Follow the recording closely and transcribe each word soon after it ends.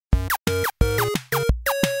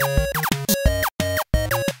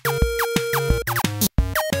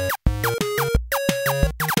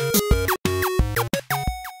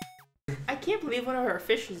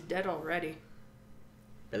fish is dead already.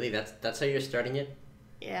 Really? That's how you're starting it?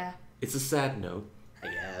 Yeah. It's a sad note. I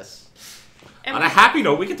guess. And On a happy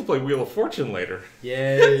note, we get to play Wheel of Fortune later.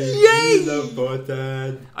 Yay! Yay! Love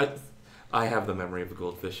fortune. I have the memory of a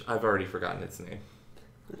goldfish. I've already forgotten its name.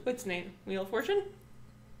 What's name? Wheel of Fortune?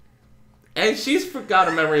 And she's forgot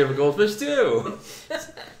a memory of a goldfish, too.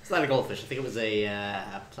 It's not a goldfish. I think it was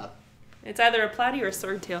It's either a platy or a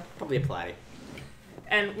swordtail. probably a platy.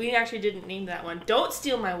 And we actually didn't name that one. Don't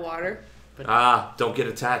steal my water. Don't get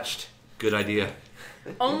attached. Good idea.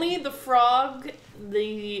 Only the frog,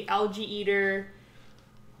 the algae eater,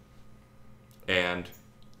 And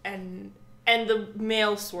the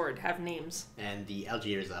male sword have names. And the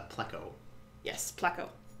algae is a pleco. Yes, Pleco.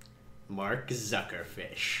 Mark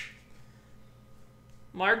Zuckerfish.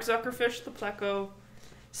 Mark Zuckerfish, the Pleco.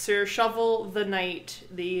 Sir Shovel the Knight,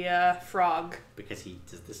 the frog. Because he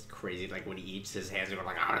does this crazy, like when he eats, his hands are going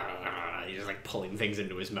like, he's just like pulling things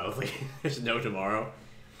into his mouth like there's no tomorrow.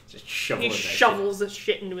 Just shoveling He that shovels the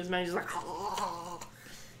shit into his mouth. He's like,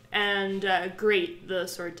 and Great, the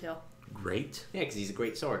swordtail. great? shit. Yeah, because he's a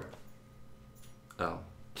great sword. Oh.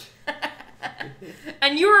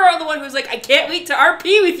 And you were the one who was like, I can't wait to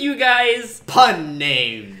RP with you guys. Pun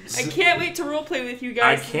names! I can't wait to roleplay with you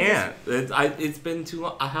I guys. can't. It's been too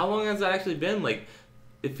long. How long has that actually been? Like,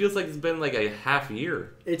 it feels like it's been like a half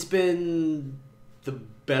year. It's been the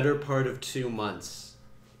better part of 2 months,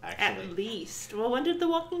 actually. At least. Well, when did The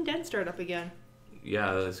Walking Dead start up again?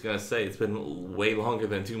 Yeah, I was gonna say it's been way longer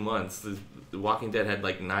than 2 months. The Walking Dead had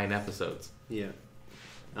like 9 episodes. Yeah.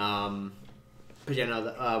 But yeah,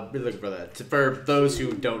 no, we're looking for that. For those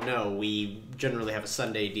who don't know, we generally have a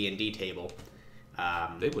Sunday D&D table.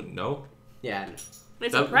 They wouldn't know. Yeah.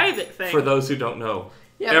 It's a private thing. For those who don't know,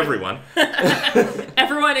 Yeah, everyone.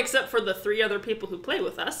 Everyone except for the 3 other people who play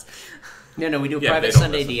with us. No, we do a Yeah, private they don't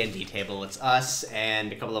Sunday listen. D&D table. It's us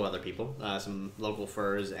and a couple of other people, some local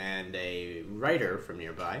furs and a writer from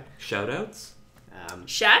nearby. Shoutouts?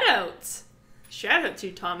 Shoutouts! Shout out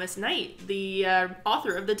to Thomas Knight, the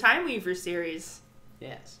author of the Time Weaver series.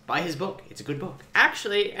 Yes, buy his book. It's a good book.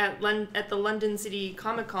 Actually, at the London City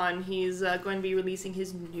Comic Con, he's going to be releasing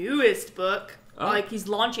his newest book. Oh. Like, he's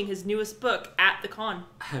launching his newest book at the con.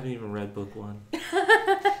 I haven't even read book 1.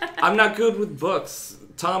 I'm not good with books.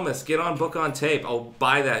 Thomas, get on Book on Tape. I'll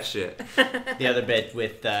buy that shit. The other bit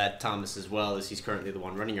with Thomas as well is he's currently the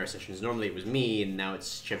one running our sessions. Normally it was me, and now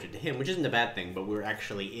it's shifted to him, which isn't a bad thing, but we're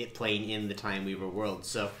actually playing in the Time Weaver world,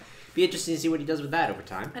 so be interesting to see what he does with that over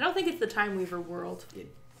time. I don't think it's the Time Weaver world.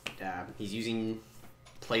 He's using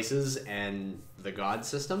places and the god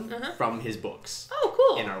system from his books Oh,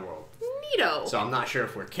 cool. in our world. Neato. So I'm not sure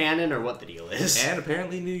if we're canon or what the deal is. And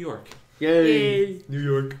apparently New York. Yay. New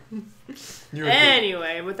York.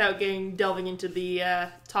 Anyway, without delving into the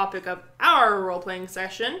topic of our role-playing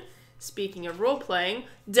session, speaking of role-playing,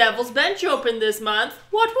 Devil's Bench opened this month.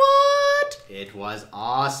 What? It was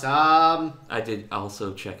awesome. I did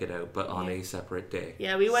also check it out, but on a separate day.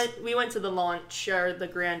 Yeah, we went to the launch, or the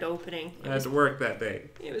grand opening. I had to work that day.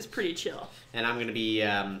 It was pretty chill. And I'm going to be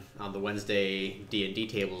on the Wednesday D&D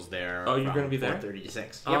tables there. Oh, you're going to be there? 4:30 to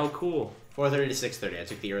 6. Oh, Yep. cool. 4:30 to 6:30. I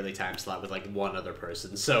took the early time slot with like one other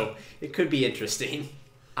person, so it could be interesting.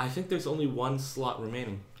 I think there's only 1 slot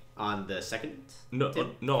remaining. On the second? No,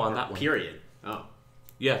 no, on that one. Period. Oh.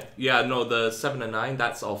 Yeah, no, the 7 to 9,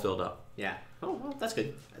 that's all filled up. Yeah. Oh, well, that's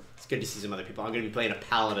good. It's good to see some other people. I'm going to be playing a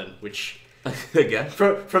paladin, which... Again? I've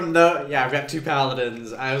got 2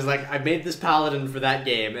 paladins. I was like, I made this paladin for that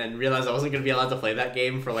game and realized I wasn't going to be allowed to play that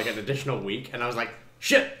game for like an additional week. And I was like,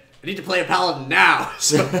 shit, I need to play a paladin now.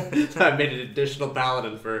 So I made an additional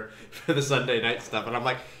paladin for the Sunday night stuff. And I'm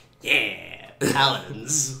like, yeah,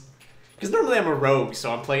 paladins. Because normally I'm a rogue,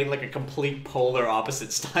 so I'm playing like a complete polar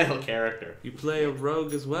opposite style character. You play a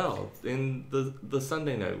rogue as well in the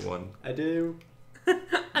Sunday night one. I do.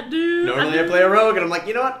 I do. Normally I play a rogue, and I'm like,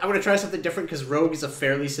 you know what? I'm going to try something different, because rogue is a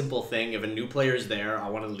fairly simple thing. If a new player's there, I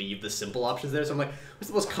want to leave the simple options there. So I'm like, what's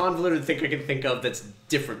the most convoluted thing I can think of that's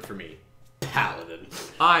different for me? Paladin.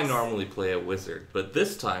 I normally play a wizard, but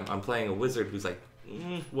this time I'm playing a wizard who's like,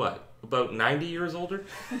 about 90 years older?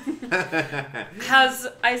 Has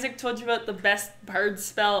Isaac told you about the best bard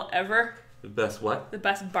spell ever? The best what? The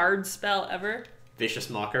best bard spell ever? Vicious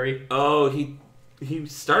Mockery. Oh, he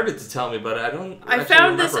started to tell me, but I don't. I actually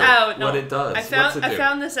found this remember out. What it does. What's it do? I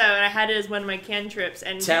found this out, and I had it as one of my cantrips.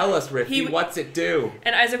 And Tell us, Riffti. What's it do?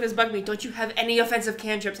 And Isaac was bugging me. Don't you have any offensive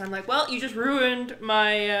cantrips? I'm like, well, you just ruined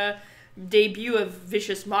my debut of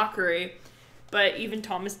Vicious Mockery. But even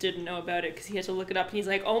Thomas didn't know about it because he had to look it up. And he's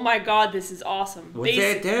like, oh my god, this is awesome. What's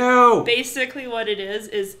it do? Basically what it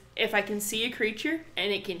is if I can see a creature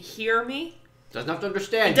and it can hear me, Doesn't have to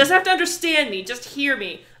understand. It doesn't have to understand me. Just hear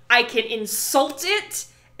me. I can insult it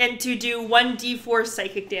and to do 1d4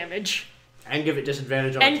 psychic damage. And give it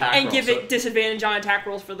disadvantage on attack rolls. And give it disadvantage on attack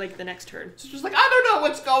rolls for like the next turn. So just like, I don't know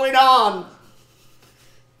what's going on.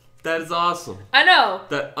 That is awesome. I know.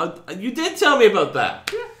 That you did tell me about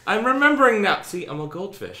that. Yeah. I'm remembering now. See, I'm a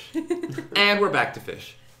goldfish. And we're back to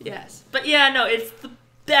fish. Yes. But yeah, no, it's the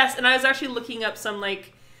best. And I was actually looking up some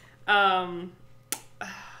like, what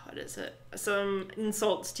is it? Some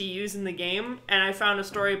insults to use in the game. And I found a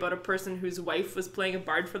story about a person whose wife was playing a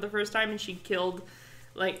bard for the first time and she killed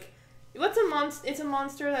like, what's a monster? It's a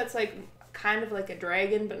monster that's like kind of like a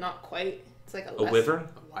dragon, but not quite. It's like a wyvern?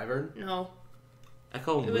 A wyvern? No. I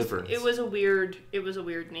call them wyverns. It was a weird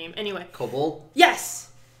name. Anyway. Kobold? Yes!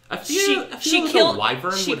 I feel like a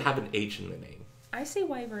wyvern would have an H in the name. I say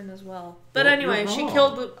wyvern as well. But anyway, she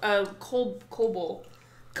killed a kobold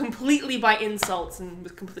completely by insults and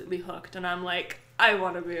was completely hooked. And I'm like, I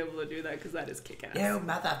want to be able to do that because that is kick-ass. You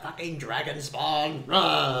motherfucking dragon spawn!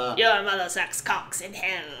 Your mother sucks cocks in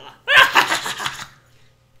hell.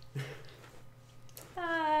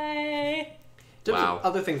 Hi. In terms of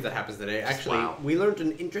other things that happens today, actually, we learned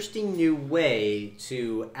an interesting new way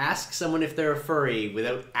to ask someone if they're a furry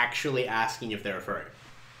without actually asking if they're a furry.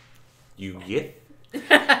 You get?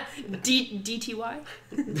 DTY?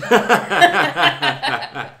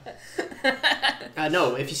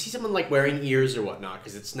 No, if you see someone like wearing ears or whatnot,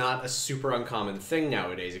 because it's not a super uncommon thing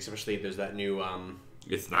nowadays, especially if there's that new...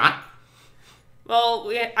 It's not?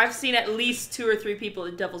 Well, I've seen at least 2 or 3 people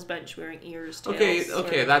at Devil's Bench wearing ears, tails.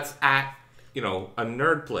 Okay, that's at... a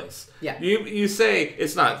nerd place. Yeah. You say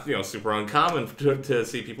it's not, super uncommon to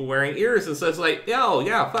see people wearing ears. And so it's like,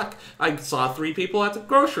 fuck. I saw 3 people at the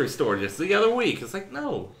grocery store just the other week. It's like,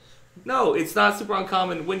 no, it's not super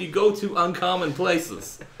uncommon when you go to uncommon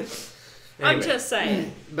places. Anyway. I'm just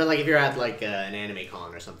saying. But like if you're at like an anime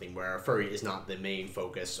con or something where a furry is not the main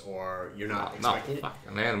focus, or you're not expecting it. Fuck.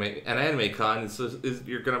 An anime con it's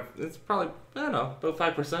probably, I don't know,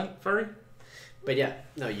 about 5% furry. But yeah,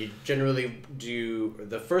 no, you generally do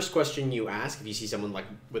the first question you ask if you see someone like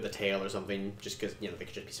with a tail or something, just because they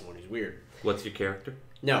could just be someone who's weird. What's your character?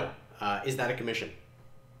 No, is that a commission?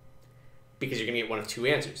 Because you're gonna get one of 2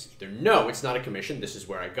 answers. Either no, it's not a commission. This is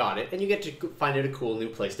where I got it, and you get to find out a cool new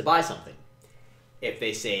place to buy something. If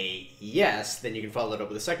they say yes, then you can follow it up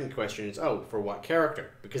with a second question. It's for what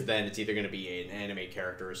character? Because then it's either going to be an anime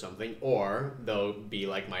character or something, or they'll be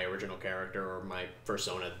like my original character or my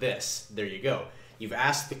persona. There you go. You've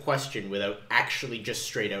asked the question without actually just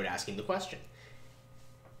straight out asking the question.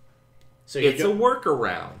 So it's a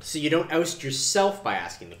workaround. So you don't oust yourself by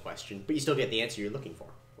asking the question, but you still get the answer you're looking for,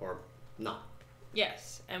 or not.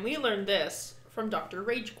 Yes, and we learned this from Dr.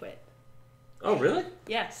 Ragequit. Oh, really?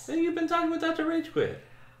 Yes. Hey, you've been talking with Dr. Ragequit.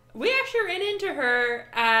 We actually ran into her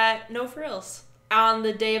at No Frills. On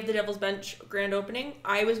the day of the Devil's Bench grand opening,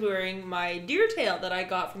 I was wearing my deer tail that I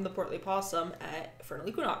got from the Portly Possum at Infernal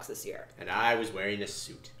Equinox this year. And I was wearing a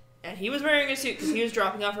suit. And he was wearing a suit because he was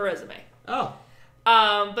dropping off a resume. Oh.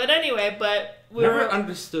 But anyway, we never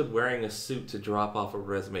understood wearing a suit to drop off a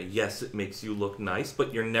resume. Yes, it makes you look nice,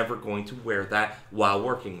 but you're never going to wear that while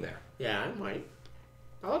working there. Yeah, I might.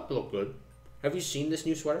 I like to look good. Have you seen this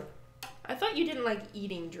new sweater? I thought you didn't like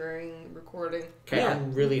eating during recording. Okay, yeah.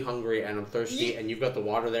 I'm really hungry and I'm thirsty, and you've got the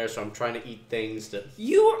water there, so I'm trying to eat things to...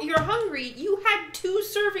 You're hungry. You had 2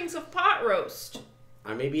 servings of pot roast.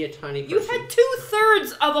 I may be a tiny person. You had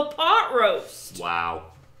 2/3 of a pot roast.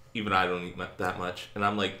 Wow. Even I don't eat that much, and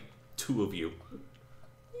I'm like 2 of you.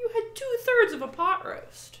 You had 2/3 of a pot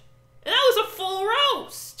roast. And that was a full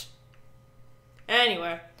roast.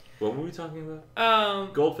 Anyway. What were we talking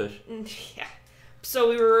about? Goldfish. Yeah. So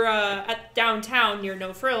we were at downtown near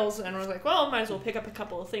No Frills, and we were like, well, might as well pick up a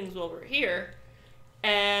couple of things while we're here.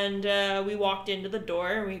 And we walked into the door,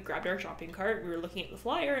 and we grabbed our shopping cart. We were looking at the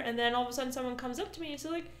flyer, and then all of a sudden someone comes up to me and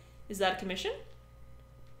says, like, is that a commission?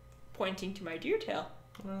 Pointing to my deer tail.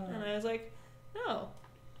 Oh. And I was like, no.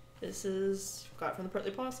 This is got from the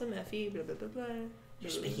Portly Possum, Effie, blah, blah, blah, blah.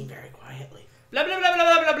 You're speaking very quietly. Blah, blah, blah, blah,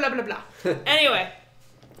 blah, blah, blah, blah, blah. Anyway.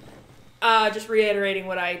 Just reiterating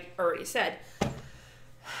what I already said.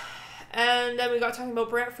 And then we got talking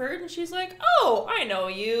about BrantFurred, and she's like, oh, I know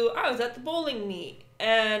you. I was at the bowling meet,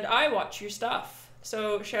 and I watch your stuff.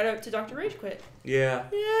 So shout out to Dr. Ragequit. Yeah.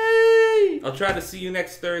 Yay! I'll try to see you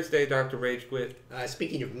next Thursday, Dr. Ragequit.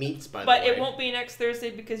 Speaking of meats, by the way. But it won't be next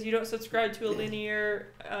Thursday because you don't subscribe to a linear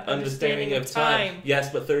understanding of time.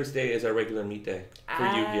 Yes, but Thursday is our regular meet day for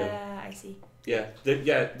Yu-Gi-Oh! I see. Yeah,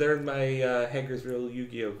 they're in my Hankersville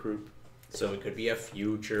Yu-Gi-Oh! Group. So it could be a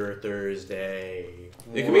future Thursday.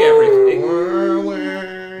 It could be everything.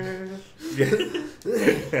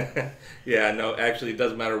 Yeah, no, actually, it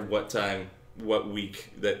doesn't matter what time, what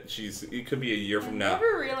week that she's. It could be a year from now. I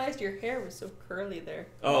never realized your hair was so curly there.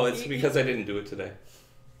 Oh, it's because I didn't do it today.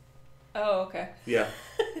 Oh, okay. Yeah,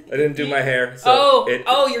 I didn't do my hair. So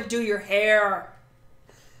you do your hair.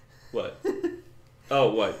 What?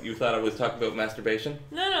 Oh, what? You thought I was talking about masturbation?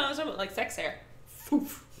 No, I was talking about like sex hair.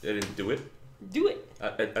 Poof. I didn't do it. Do it.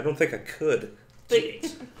 I don't think I could.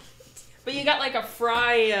 But you got like a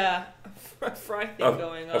fry thing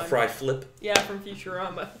going on. A fry flip? Yeah, from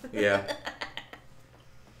Futurama. Yeah.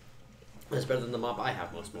 That's better than the mop I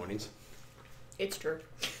have most mornings. It's true.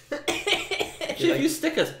 Actually, if you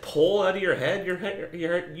stick a pole out of your head,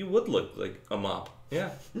 you would look like a mop.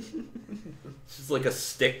 Yeah. It's just like a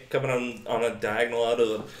stick coming on a diagonal out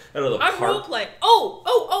of the I'm role playing. Oh.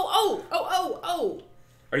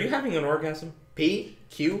 Are you having an orgasm?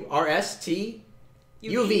 PQRST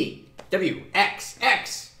UV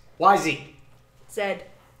WXXYZ. Zed.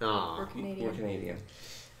 Aw. We're Canadian. We're Canadian.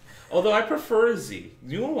 Although I prefer Z.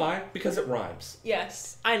 You know why? Because it rhymes.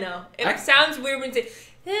 Yes, I know. It sounds weird when you say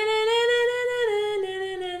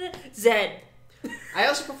Zed. I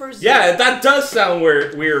also prefer Z. Yeah, that does sound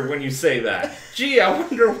weird when you say that. Gee, I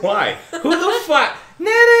wonder why. Who the fuck?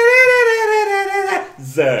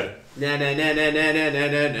 Zed. Zed.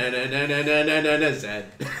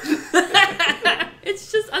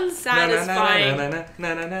 It's just unsatisfying. Zed.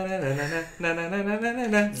 No.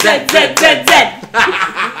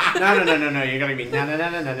 You're gonna be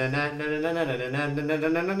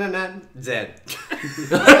Zed.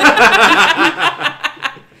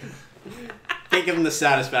 Can't give him the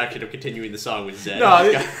satisfaction of continuing the song with Zed.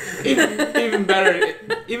 No, even better.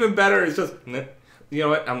 Even better is just. You know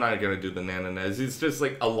what? I'm not gonna do the nananez. It's just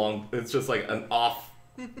like it's just like an off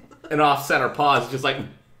center pause. Just like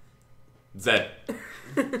Zed.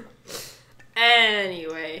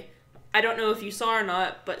 Anyway, I don't know if you saw or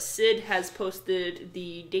not, but Sid has posted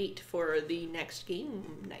the date for the next game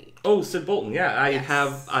night. Oh, Sid Bolton. Yeah,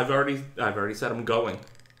 Yes. I've already said I'm going.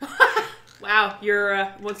 Wow, you're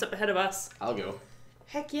one step ahead of us. I'll go.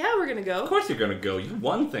 Heck yeah, we're gonna go. Of course you're gonna go. You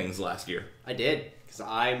won things last year. I did, because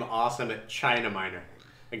I'm awesome at China Miner.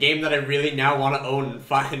 A game that I really now want to own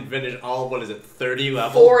and finish all, 30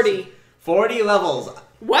 levels? 40. 40 levels.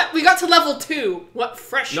 What? We got to level 2. What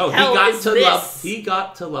fresh hell is this? He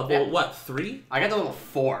got to level, what, 3? I got to level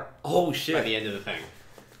 4. Oh, shit. By the end of the thing.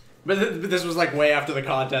 But this was like way after the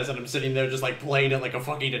contest, and I'm sitting there just like playing it like a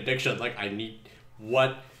fucking addiction. Like, I need...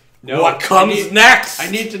 What? No. What comes next?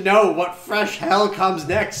 I need to know what fresh hell comes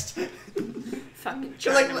next. Fucking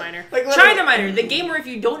China Miner. Like China Miner, the game where if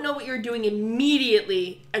you don't know what you're doing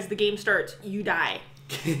immediately as the game starts, you die.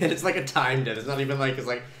 It's like a timed it. It's not even like,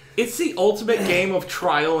 It's the ultimate game of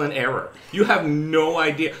trial and error. You have no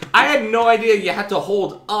idea. I had no idea you had to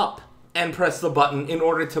hold up and press the button in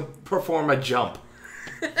order to perform a jump.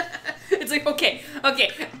 It's like, okay,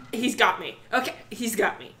 he's got me. Okay, he's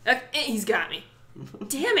got me. He's got me.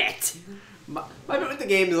 Damn it. My bit with the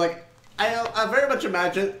game is like, I very much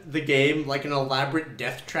imagine the game like an elaborate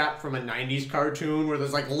death trap from a 90s cartoon where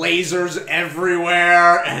there's like lasers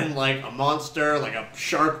everywhere and like a monster, like a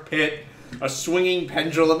shark pit, a swinging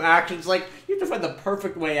pendulum action. It's like, you have to find the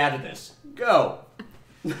perfect way out of this. Go.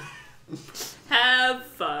 Have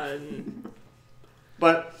fun.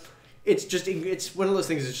 But it's one of those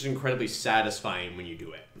things that's just incredibly satisfying when you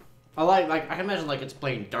do it. I can imagine like it's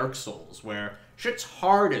playing Dark Souls where shit's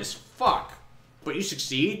hard as fuck, but you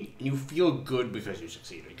succeed and you feel good because you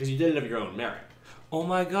succeeded because you did it of your own merit. Oh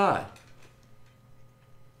my god.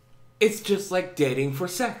 It's just like dating for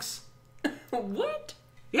sex. What?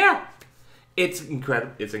 Yeah. It's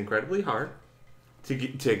incredibly hard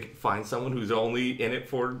to find someone who's only in it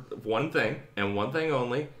for one thing and one thing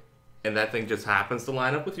only, and that thing just happens to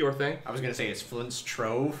line up with your thing. I was gonna say it's Flint's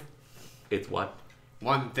Trove. It's what?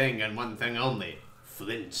 One thing and one thing only.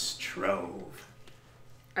 Flint's Trove.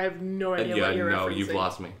 I have no idea what you're referencing. You've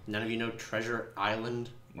lost me. None of you know Treasure Island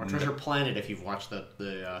or Treasure Planet if you've watched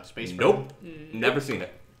the space. Nope. Never seen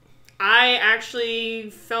it. I actually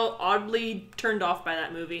felt oddly turned off by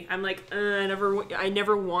that movie. I'm like, I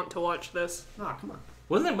never want to watch this. Oh, come on.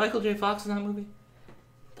 Wasn't it Michael J. Fox in that movie?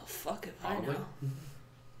 The fuck if Probably. I know.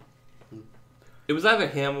 It was either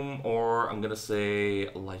him or I'm gonna say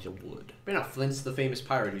Elijah Wood. But no, Flint's the famous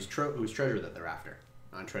pirate whose treasure that they're after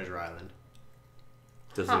on Treasure Island.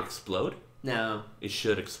 Does it explode? No. It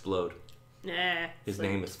should explode. Nah. His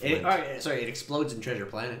name is Flint. It explodes in Treasure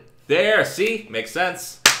Planet. There, see? Makes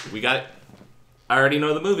sense. We got it. I already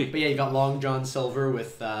know the movie. But yeah, you got Long John Silver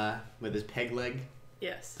with his peg leg.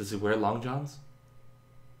 Yes. Does he wear long johns?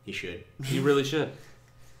 He should. He really should.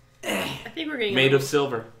 I think we're getting Made of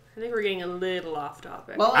silver. I think we're getting a little off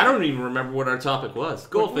topic. Well, I don't even remember what our topic was.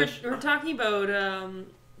 Goldfish. We're talking about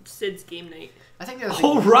Sid's game night. I think the other thing.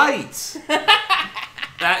 Oh, right!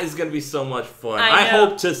 That is going to be so much fun. I know.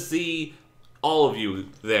 hope to see all of you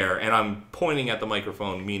there, and I'm pointing at the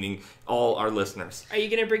microphone, meaning all our listeners. Are you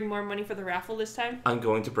going to bring more money for the raffle this time? I'm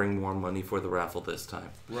going to bring more money for the raffle this time.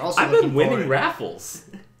 We're also I've been winning raffles.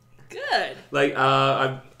 Good. Like,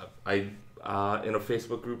 I in a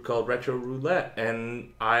Facebook group called Retro Roulette,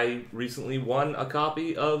 and I recently won a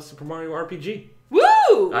copy of Super Mario RPG.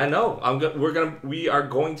 Woo! I know. We are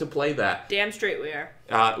going to play that. Damn straight we are.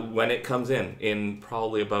 When it comes in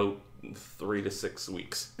probably about 3 to 6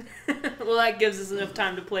 weeks. Well, that gives us enough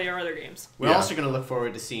time to play our other games. We're also going to look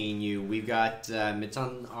forward to seeing you. We've got it's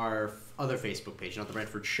on our other Facebook page, not the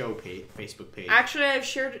BrantFurred Show Facebook page. Actually, I've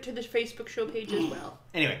shared it to the Facebook show page as well.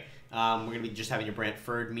 Anyway, we're going to be just having a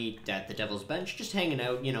BrantFurred meet at the Devil's Bench, just hanging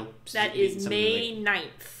out, you know. That is May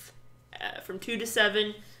 9th, from 2 to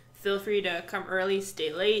 7. Feel free to come early,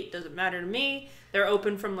 stay late, doesn't matter to me. They're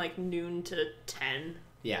open from like noon to 10.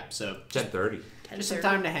 Yeah, so 10:30. Just some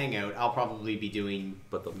time to hang out. I'll probably be doing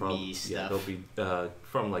But they'll me stuff. Yeah, they'll be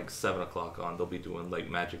from like 7 o'clock on. They'll be doing like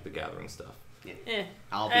Magic the Gathering stuff. Yeah.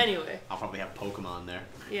 Anyway. I'll probably have Pokemon there.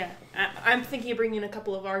 Yeah. I'm thinking of bringing in a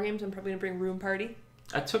couple of our games. I'm probably going to bring Room Party.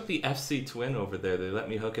 I took the FC Twin over there. They let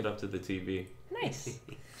me hook it up to the TV. Nice.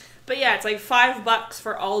 But yeah, it's like $5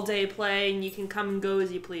 for all day play, and you can come and go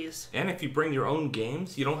as you please. And if you bring your own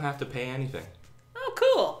games, you don't have to pay anything. Oh,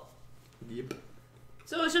 cool. Yep.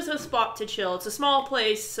 So it's just a spot to chill. It's a small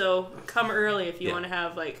place, so come early if you want to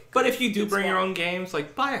have like. But if you do bring your own games,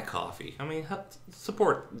 like buy a coffee. I mean,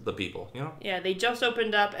 support the people, you know? Yeah, they just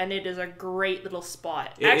opened up, and it is a great little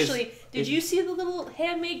spot. Did you see the little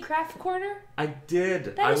handmade craft corner? I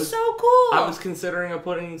did. That is so cool. I was considering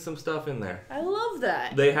putting some stuff in there. I love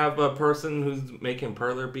that. They have a person who's making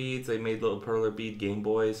perler beads. They made little perler bead Game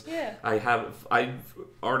Boys. Yeah. I've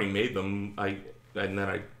already made them. And then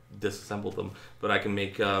I disassembled them. But I can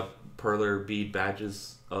make perler bead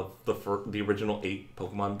badges of the original 8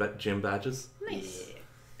 Pokemon gym badges. Nice.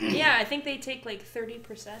 Yeah, I think they take like 30%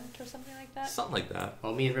 or something like that. Something like that.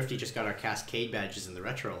 Well, me and Riffti just got our Cascade badges in the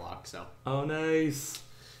Retro Lock, so. Oh, nice.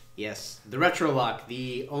 Yes, the Retro Lock,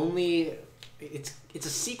 it's a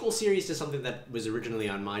sequel series to something that was originally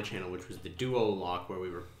on my channel, which was the Duo Lock, where we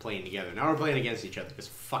were playing together. Now we're playing against each other, because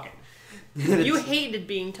fuck it. You hated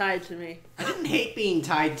being tied to me. I didn't hate being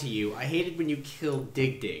tied to you. I hated when you killed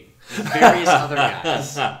Dig Dig and various other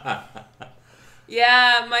guys.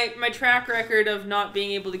 Yeah, my track record of not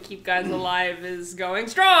being able to keep guys alive is going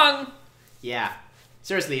strong. Yeah.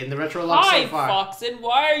 Seriously, in the Retro Lock Hi, so far. Foxin,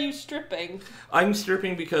 why are you stripping? I'm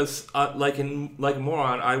stripping because, like a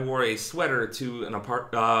moron, I wore a sweater to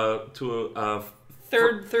a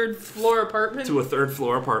third floor apartment. To a third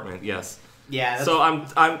floor apartment. Yes. Yeah. So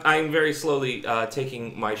I'm very slowly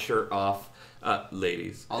taking my shirt off,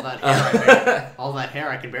 ladies. All that hair,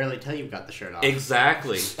 I can barely tell you've got the shirt off.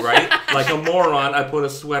 Exactly, right? Like a moron, I put a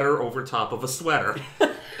sweater over top of a sweater.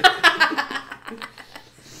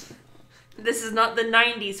 This is not the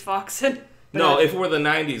 90s, Foxin. No, if it were the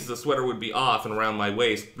 90s, the sweater would be off and around my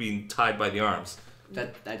waist, being tied by the arms.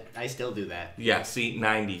 I still do that. Yeah, see,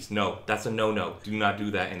 90s. No, that's a no-no. Do not do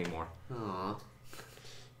that anymore. Aww.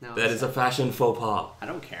 No, that is a fashion faux pas. I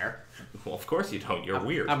don't care. Well, of course you don't. You're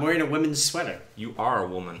weird. I'm wearing a women's sweater. You are a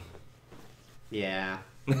woman. Yeah.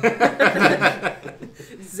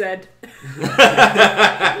 Zed.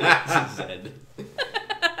 Zed.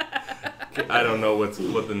 I don't know what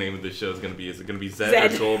the name of this show is going to be. Is it going to be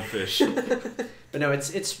Zed or Goldfish? But no,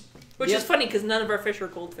 it's which is funny because none of our fish are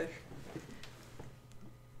goldfish.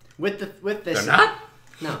 With this. They're not?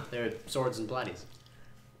 No, they're swords and platies.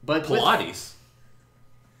 But Pilates.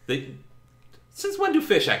 Since when do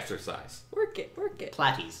fish exercise? Work it.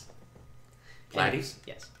 Platies. Platies?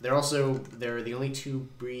 Yes. They're the only 2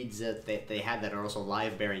 breeds that they had that are also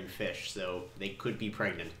live-bearing fish, so they could be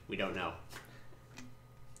pregnant. We don't know.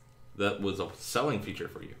 That was a selling feature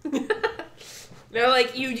for you. They're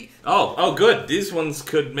like, you... Oh, good. These ones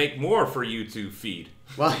could make more for you to feed.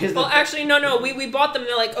 Well, actually, no. We bought them.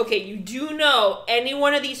 They're like, okay, you do know any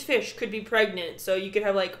one of these fish could be pregnant, so you could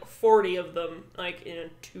have like 40 of them, like in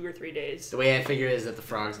 2 or 3 days. The way I figure is that the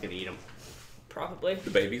frog's gonna eat them. Probably. The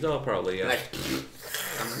babies? Oh, probably, yeah.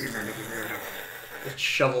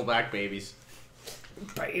 Shovel back babies.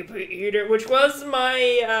 Baby eater, which was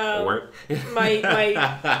my my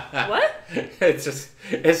what?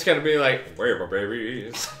 It's gonna be like, where are my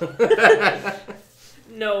babies?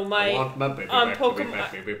 No, I want my baby back,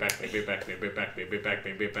 Pokemon.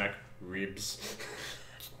 baby back, ribs.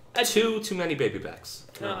 Too many baby backs.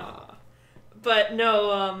 But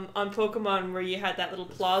no, on Pokemon where you had that little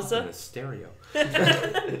In plaza. a stereo.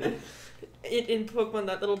 In Pokemon,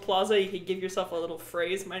 that little plaza, you could give yourself a little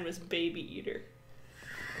phrase. Mine was Baby Eater.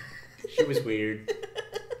 She was weird.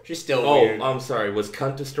 She's still Oh, weird. I'm sorry. Was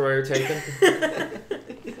Cunt Destroyer taken?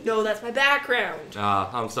 No, that's my background.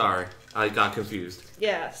 I'm sorry. I got confused.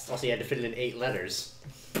 Yes. Also, you had to fit it in 8 letters.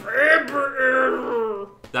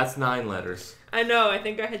 That's 9 letters. I know, I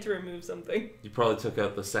think I had to remove something. You probably took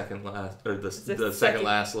out the second last, or the second- second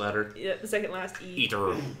last letter. Yeah, the second last E.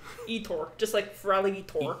 Eater. Etor. Just like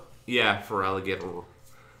Feraligatr. Yeah, for alligator.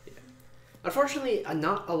 Unfortunately,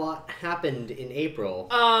 not a lot happened in April.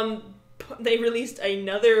 They released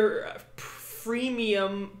another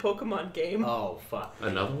freemium Pokemon game. Oh, fuck.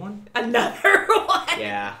 Another one? Another one!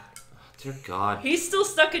 Yeah. Dear God. He's still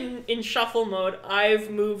stuck in shuffle mode. I've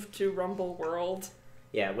moved to Rumble World.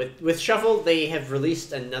 Yeah, with Shuffle, they have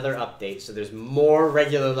released another update, so there's more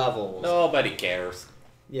regular levels. Nobody cares.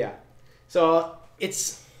 Yeah. So,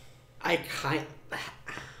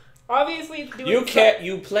 Obviously, You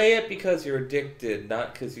play it because you're addicted,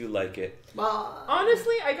 not because you like it.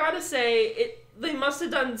 Honestly, I gotta say, they must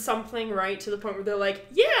have done something right to the point where they're like,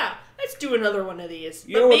 yeah, let's do another one of these.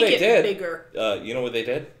 You know what make they it did? bigger. You know what they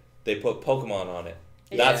did? They put Pokemon on it.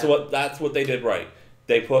 Yeah. That's what they did right.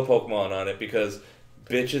 They put Pokemon on it because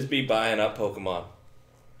bitches be buying up Pokemon.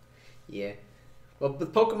 Yeah. Well,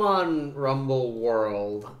 with Pokemon Rumble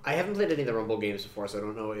World, I haven't played any of the Rumble games before, so I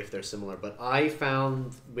don't know if they're similar, but I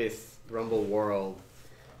found with Rumble World,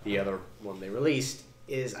 the other one they released,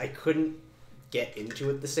 is I couldn't get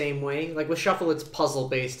into it the same way. Like with Shuffle, it's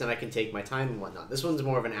puzzle-based and I can take my time and whatnot. This one's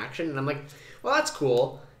more of an action, and I'm like, well, that's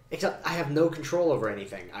cool, except I have no control over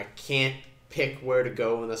anything. I can't pick where to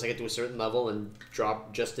go unless I get to a certain level and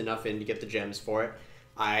drop just enough in to get the gems for it.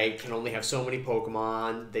 I can only have so many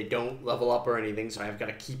Pokemon. They don't level up or anything, so I've got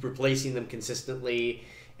to keep replacing them consistently.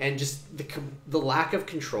 And just the lack of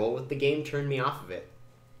control with the game turned me off of it.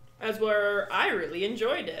 That's where I really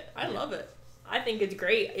enjoyed it. I love it. I think it's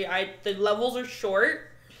great. The levels are short,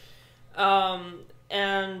 and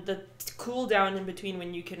the cooldown in between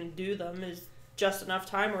when you can do them is just enough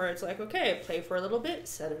time where it's like, okay, play for a little bit,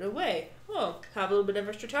 set it away. Oh, have a little bit of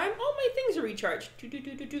extra time. Oh, my things are recharged.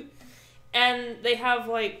 Do. And they have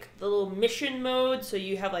like the little mission mode, so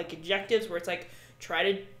you have like objectives where it's like try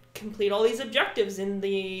to complete all these objectives in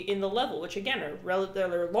the level, which again are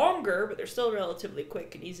they're longer, but they're still relatively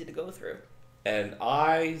quick and easy to go through. And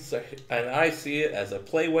I see it as a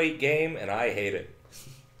play weight game, and I hate it.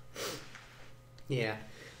 Yeah,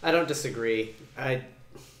 I don't disagree. I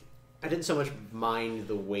didn't so much mind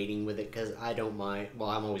the waiting with it because I don't mind. Well,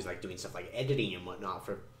 I'm always like doing stuff like editing and whatnot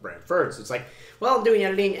for BrantFurred. So it's like, well, I'm doing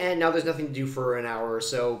editing and now there's nothing to do for an hour or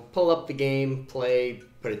so. Pull up the game, play,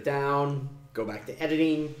 put it down, go back to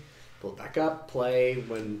editing, pull it back up, play.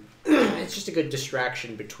 When it's just a good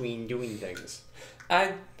distraction between doing things.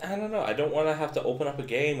 I don't know. I don't want to have to open up a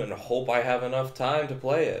game and hope I have enough time to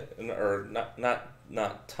play it, or not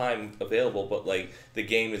time available, but like the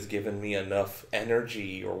game has given me enough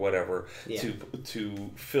energy or whatever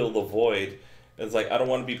to fill the void. It's like I don't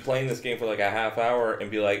want to be playing this game for like a half hour and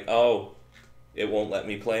be like, oh, it won't let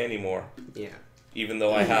me play anymore. Yeah. Even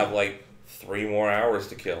though I have like 3 more hours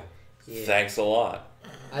to kill. Yeah. Thanks a lot.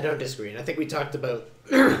 I don't disagree, and I think we talked about.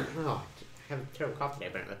 Oh, I have a terrible cough today,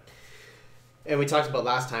 apparently. And we talked about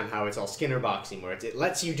last time how it's all Skinner boxing, where it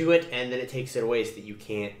lets you do it and then it takes it away so that you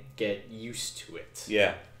can't get used to it.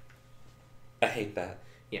 Yeah. I hate that.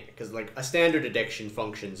 Yeah, because like a standard addiction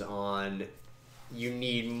functions on you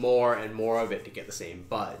need more and more of it to get the same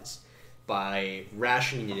buzz. By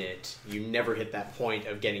rationing it, you never hit that point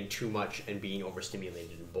of getting too much and being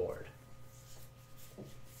overstimulated and bored.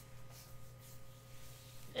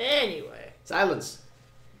 Anyway. Silence.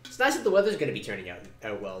 It's nice that the weather's going to be turning out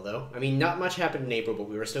well, though. I mean, not much happened in April, but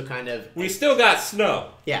we were still kind of... We still got snow.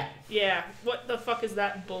 Yeah. Yeah. What the fuck is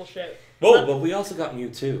that bullshit? Whoa, but we also got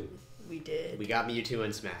Mewtwo. We did. We got Mewtwo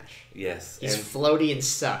in Smash. Yes. He's floaty and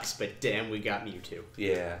sucks, but damn, we got Mewtwo.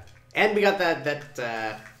 Yeah. And we got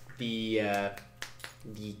the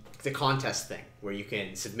contest thing, where you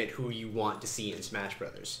can submit who you want to see in Smash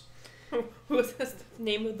Brothers. What's the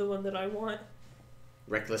name of the one that I want?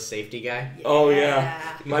 Reckless Safety Guy? Yeah. Oh,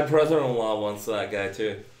 yeah. My brother-in-law wants that guy,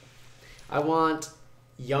 too. I want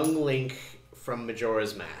Young Link from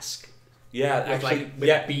Majora's Mask. Yeah, actually,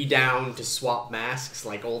 with B down to swap masks,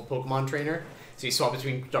 like old Pokemon Trainer. So you swap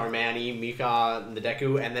between Darmani, Mika, and the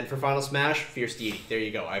Deku, and then for Final Smash, Fierce Deity. There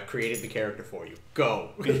you go. I've created the character for you. Go.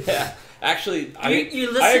 Yeah. Actually,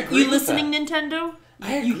 you listening, Nintendo?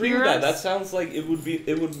 I agree with that. That sounds like it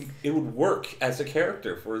would work as a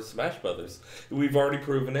character for Smash Brothers. We've already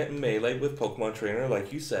proven it in Melee with Pokemon Trainer,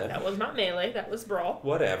 like you said. That was not Melee. That was Brawl.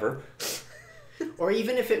 Whatever. Or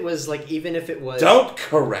even if it was Don't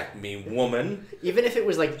correct me, woman. Even if it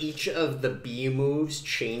was like each of the B moves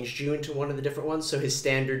changed you into one of the different ones, so his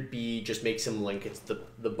standard B just makes him link it's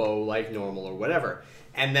the bow like normal or whatever.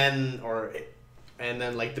 And then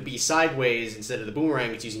like the B sideways, instead of the boomerang,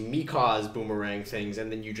 it's using Mika's boomerang things,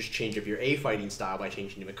 and then you just change up your A fighting style by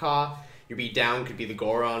changing to Mika. Your B down could be the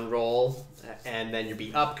Goron roll, and then your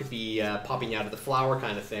B up could be popping out of the flower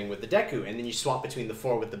kind of thing with the Deku, and then you swap between the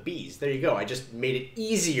 4 with the Bs. There you go. I just made it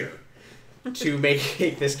easier to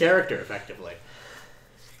make this character effectively.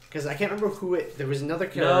 Because I can't remember there was another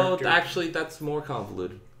character. No, actually, that's more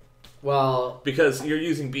convoluted. Well, because you're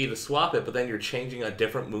using B to swap it, but then you're changing a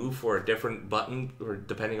different move for a different button, or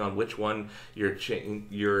depending on which one you're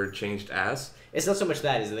changed as. It's not so much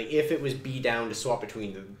that, is like if it was B down to swap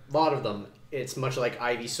between a lot of them, it's much like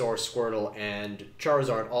Ivysaur, Squirtle, and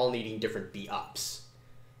Charizard all needing different B ups.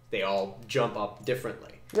 They all jump up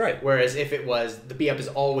differently. Right. Whereas if it was the B up is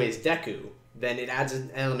always Deku, then it adds an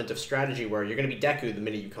element of strategy where you're going to be Deku the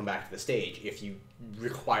minute you come back to the stage if you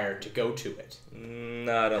require to go to it.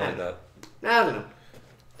 No, I don't like that. I don't know.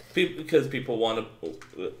 Because people want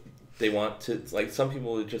to, they want to, like, some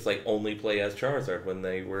people would just like only play as Charizard when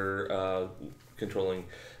they were controlling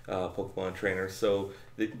Pokemon trainers. So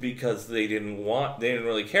because they didn't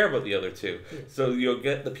really care about the other two. Yeah. So you'll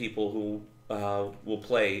get the people who will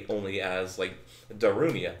play only as like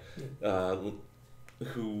Darunia,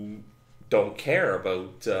 who don't care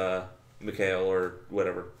about Mikhail or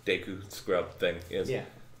whatever Deku scrub thing is. Yeah.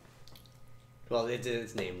 Well,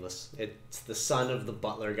 it's nameless. It's the son of the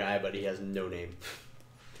butler guy, but he has no name.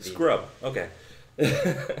 Scrub. Okay.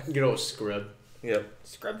 Good old Scrub. Yep.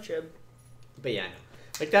 Scrub chib. But yeah, no.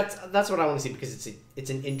 Like that's what I want to see, because it's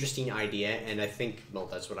an interesting idea, and I think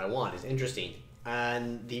that's what I want. Is interesting.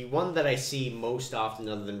 And the one that I see most often,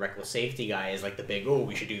 other than Reckless Safety Guy, is like the big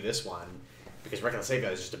we should do this one, because Reckless Safety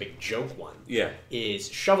Guy is just a big joke one. Yeah. Is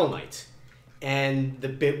Shovel Knight, and the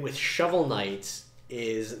bit with Shovel Knight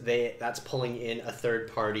is that's pulling in a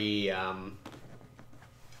third party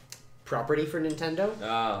property for Nintendo.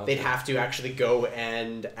 Oh, okay. They'd have to actually go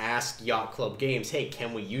and ask Yacht Club Games, hey,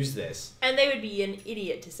 can we use this? And they would be an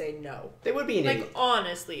idiot to say no. They would be an idiot. Like,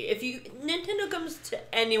 honestly, if Nintendo comes to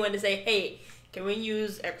anyone to say, hey, can we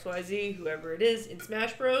use XYZ, whoever it is, in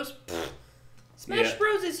Smash Bros? Smash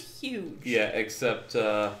Bros is huge. Yeah, except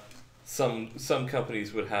some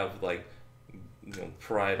companies would have like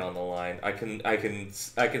pride on the line. I can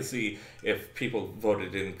see if people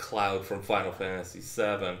voted in Cloud from Final Fantasy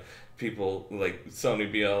VII, people like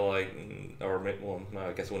Sony be all like, or well, no,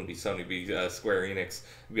 I guess it wouldn't be Sony, be Square Enix,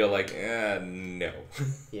 be all like, no.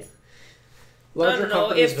 Yeah. Larger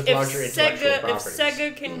companies with larger intellectual properties. If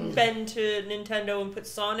Sega can bend to Nintendo and put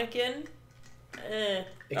Sonic in,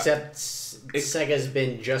 Except Sega's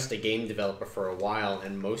been just a game developer for a while,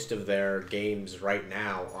 and most of their games right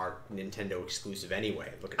now are Nintendo exclusive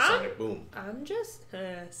anyway. Look at Sonic Boom. I'm just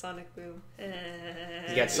Sonic Boom.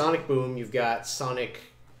 You got Sonic Boom. You've got Sonic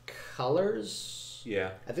Colors.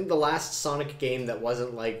 Yeah. I think the last Sonic game that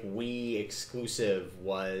wasn't like Wii exclusive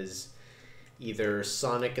was either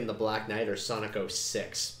Sonic and the Black Knight or Sonic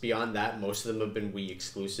 06. Beyond that, most of them have been Wii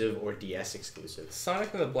exclusive or DS exclusive.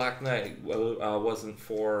 Sonic and the Black Knight wasn't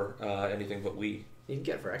for anything but Wii. You can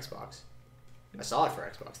get it for Xbox. I saw it for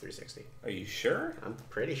Xbox 360. Are you sure? I'm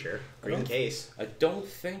pretty sure. Green case. I don't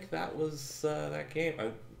think that was that game.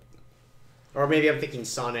 Or maybe I'm thinking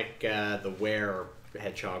Sonic the Were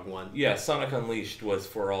Hedgehog one. Yeah, Sonic Unleashed was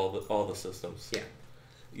for all the systems. Yeah.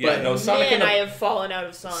 Yeah, but no, Sonic I have fallen out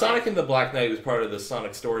of Sonic. Sonic and the Black Knight was part of the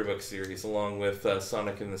Sonic Storybook series, along with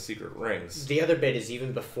Sonic and the Secret Rings. The other bit is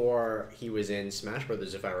even before he was in Smash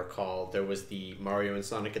Brothers, if I recall, there was the Mario and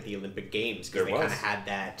Sonic at the Olympic Games, because they kind of had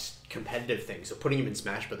that competitive thing. So putting him in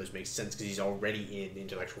Smash Brothers makes sense because he's already in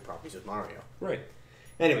intellectual properties with Mario. Right.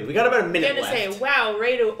 Anyway, we got about a minute left. I'm gonna say, wow,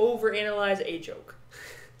 ready to overanalyze a joke.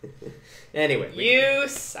 Anyway, you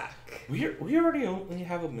suck. We already only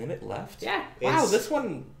have a minute left? Yeah. Wow, this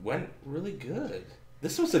one went really good.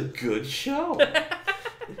 This was a good show. I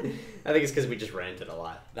think it's because we just ranted a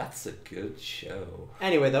lot. That's a good show.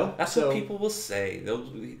 Anyway, though. That's what people will say.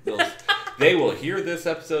 They will hear this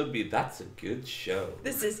episode and be, that's a good show.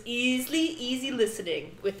 This is easy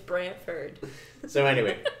listening with BrantFurred. So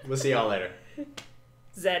anyway, we'll see y'all later.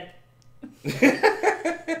 Zed.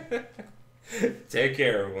 Take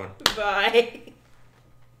care, everyone. Bye.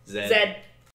 Zed. Zed.